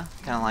lava,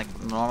 kind of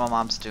like normal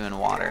mobs do in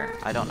water.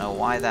 I don't know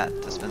why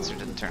that dispenser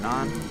didn't turn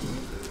on.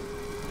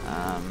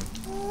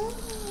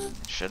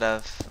 Should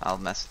have. I'll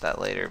mess with that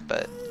later,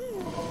 but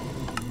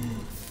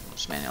I'll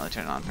just manually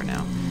turn it on for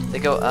now. They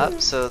go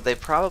up, so they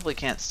probably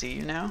can't see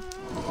you now,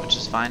 which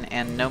is fine,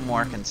 and no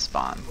more can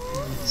spawn.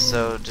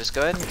 So just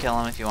go ahead and kill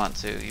them if you want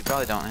to. You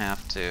probably don't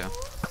have to.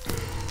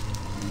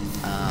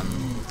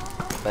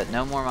 But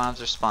no more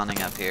mobs are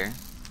spawning up here.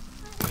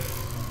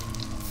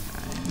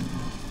 Alright.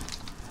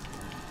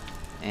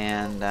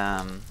 And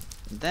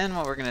then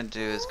what we're going to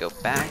do is go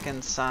back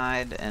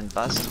inside and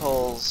bust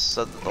holes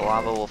so that the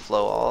lava will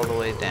flow all the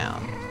way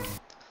down.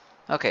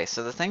 Okay,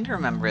 so the thing to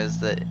remember is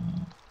that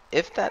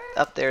if that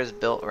up there is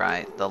built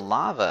right, the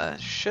lava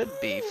should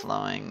be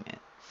flowing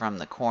from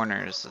the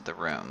corners of the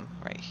room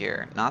right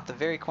here. Not the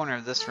very corner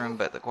of this room,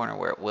 but the corner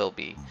where it will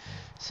be.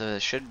 So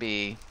it should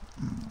be,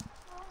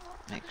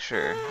 make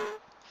sure,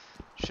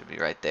 it should be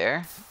right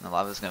there. The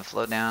lava is going to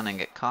flow down and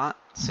get caught.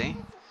 See?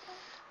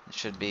 It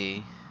should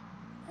be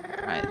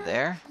right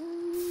there.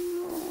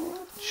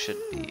 It should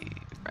be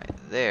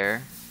right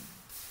there.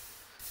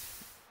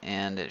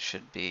 And it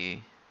should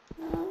be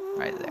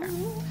right there.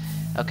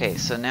 Okay,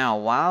 so now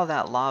while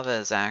that lava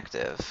is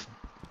active,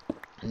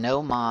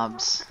 no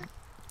mobs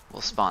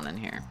will spawn in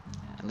here.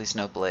 At least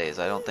no blaze.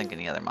 I don't think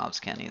any other mobs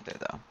can either,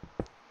 though.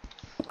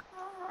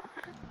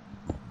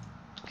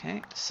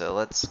 Okay, so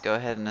let's go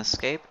ahead and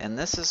escape. And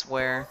this is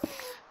where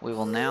we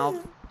will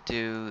now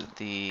do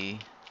the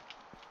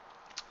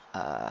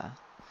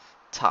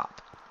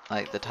top,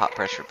 like the top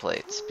pressure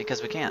plates,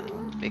 because we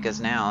can.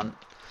 Because now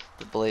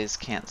the blaze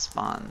can't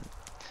spawn.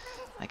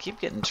 I keep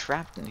getting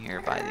trapped in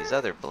here by these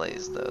other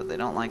blaze, though. They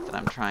don't like that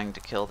I'm trying to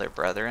kill their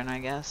brethren, I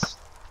guess.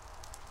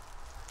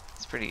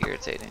 It's pretty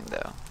irritating,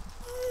 though.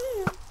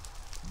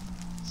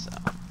 So.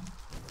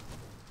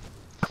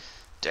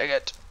 Dang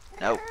it!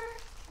 Nope.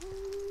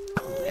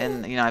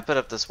 And, you know, I put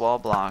up this wall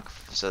block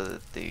so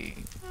that the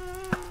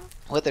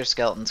wither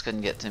skeletons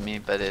couldn't get to me,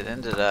 but it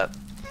ended up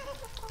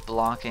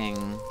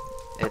blocking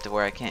it to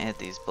where I can't hit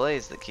these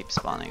blaze that keep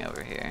spawning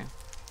over here.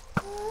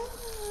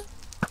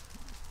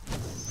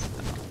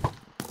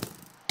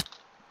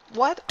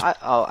 What?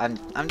 Oh,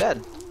 I'm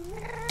dead.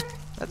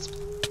 That's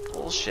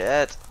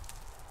bullshit.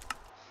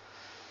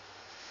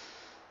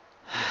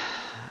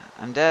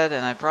 I'm dead,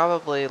 and I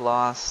probably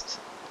lost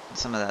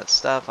some of that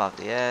stuff off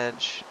the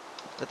edge.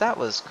 But that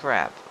was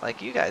crap.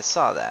 Like, you guys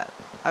saw that.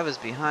 I was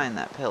behind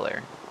that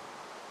pillar.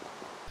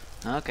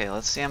 Okay,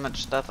 let's see how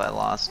much stuff I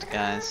lost,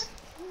 guys.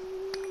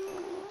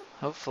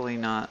 Hopefully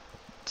not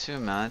too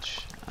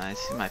much. I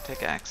see my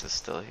pickaxe is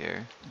still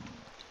here.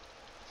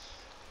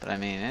 But I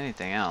mean,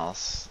 anything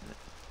else,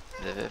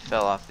 if it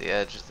fell off the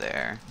edge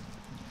there.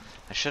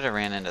 I should have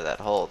ran into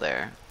that hole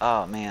there.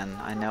 Oh man,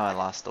 I know I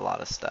lost a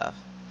lot of stuff.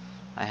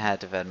 I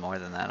had to have had more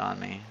than that on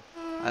me.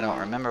 I don't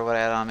remember what I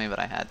had on me, but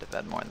I had to have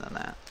had more than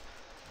that.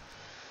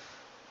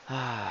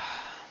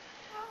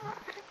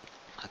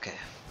 Okay.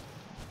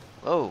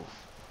 Whoa.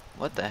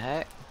 What the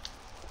heck?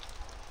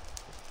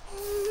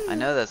 I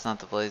know that's not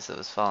the blaze that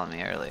was following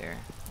me earlier.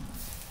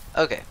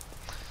 Okay.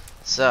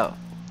 So,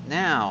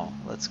 now,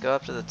 let's go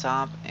up to the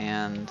top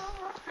and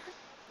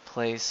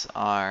place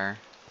our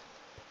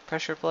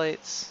pressure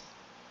plates.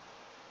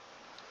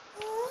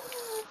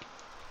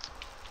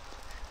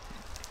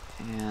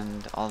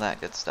 And all that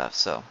good stuff.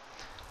 So,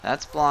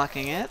 that's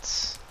blocking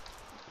it.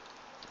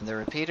 The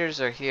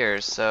repeaters are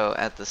here, so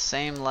at the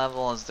same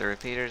level as the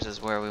repeaters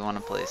is where we want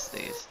to place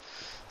these.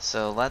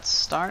 So let's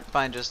start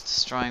by just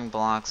destroying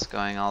blocks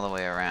going all the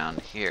way around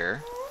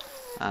here.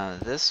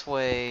 This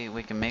way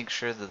we can make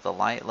sure that the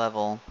light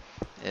level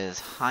is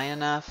high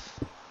enough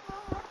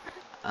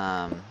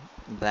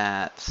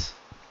that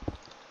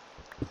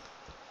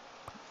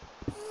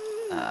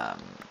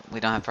we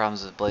don't have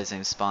problems with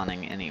blazing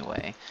spawning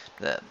anyway.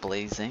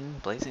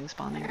 Blazing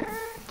spawning?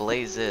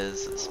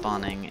 Blazes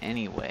spawning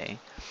anyway.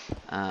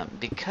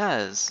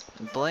 Because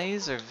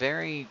blaze are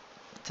very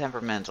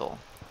temperamental.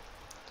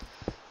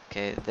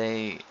 Okay,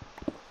 they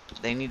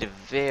need a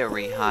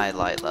very high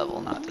light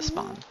level not to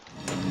spawn.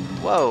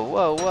 Whoa,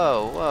 whoa,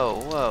 whoa, whoa,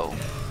 whoa.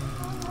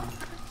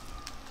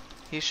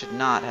 He should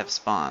not have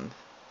spawned.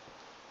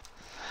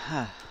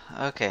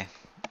 Okay.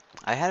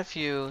 I had a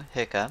few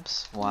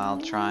hiccups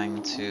while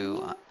trying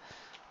to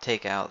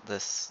take out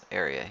this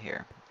area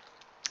here.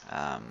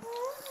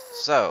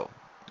 So,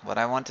 what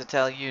I want to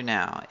tell you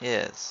now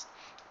is,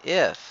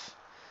 if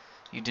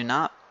you do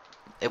not,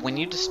 when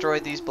you destroy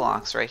these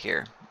blocks right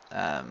here,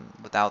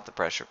 without the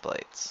pressure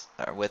plates,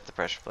 or with the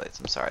pressure plates,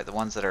 I'm sorry, the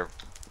ones that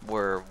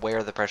were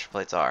where the pressure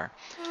plates are,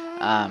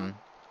 when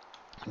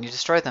you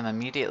destroy them,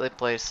 immediately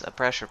place a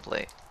pressure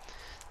plate.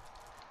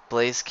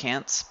 Blaze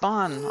can't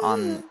spawn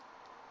on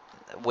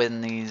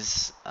when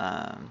these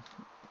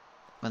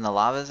when the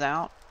lava's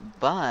out,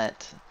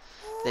 but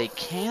they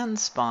can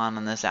spawn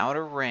on this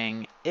outer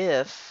ring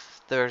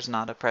if there's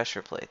not a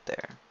pressure plate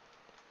there.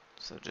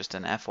 So just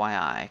an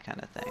FYI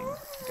kind of thing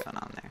going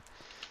on there.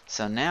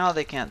 So now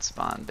they can't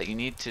spawn, but you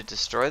need to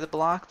destroy the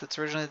block that's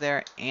originally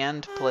there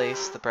and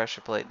place the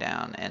pressure plate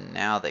down, and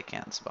now they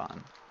can't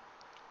spawn.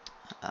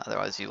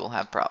 Otherwise you will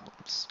have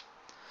problems.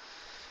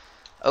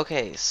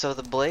 Okay, so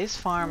the blaze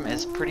farm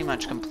is pretty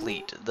much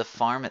complete. The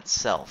farm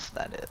itself,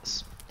 that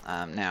is.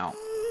 Now,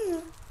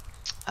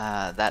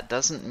 that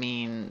doesn't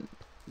mean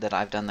that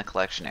I've done the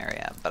collection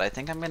area, but I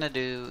think I'm going to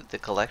do the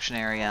collection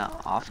area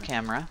off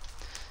camera,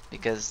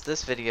 because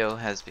this video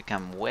has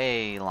become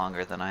way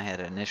longer than I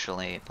had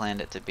initially planned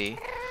it to be.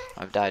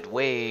 I've died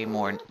way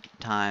more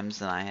times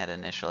than I had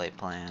initially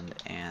planned,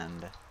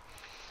 and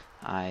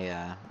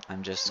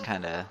I'm just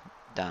kind of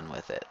done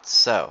with it.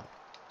 So,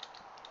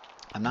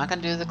 I'm not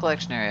going to do the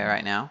collection area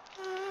right now.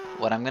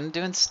 What I'm going to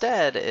do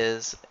instead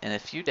is, in a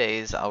few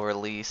days, I'll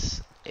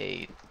release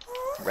a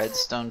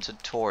redstone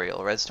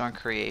tutorial, redstone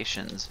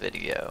creations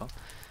video,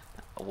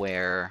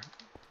 where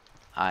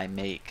I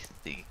make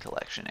the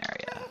collection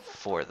area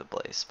for the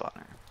blaze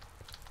spawner.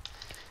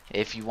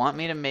 If you want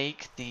me to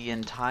make the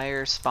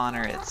entire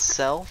spawner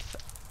itself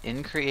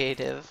in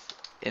creative,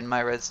 in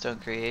my redstone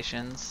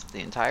creations,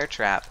 the entire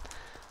trap,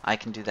 I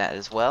can do that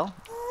as well.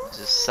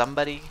 Just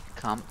somebody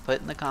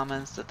put in the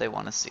comments that they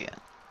want to see it.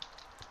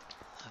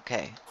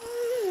 Okay,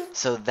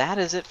 so that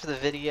is it for the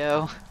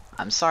video.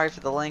 I'm sorry for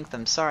the length.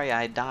 I'm sorry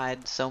I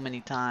died so many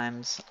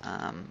times,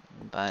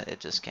 but it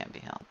just can't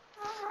be helped.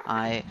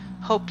 I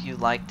hope you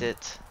liked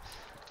it.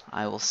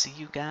 I will see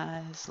you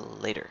guys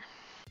later.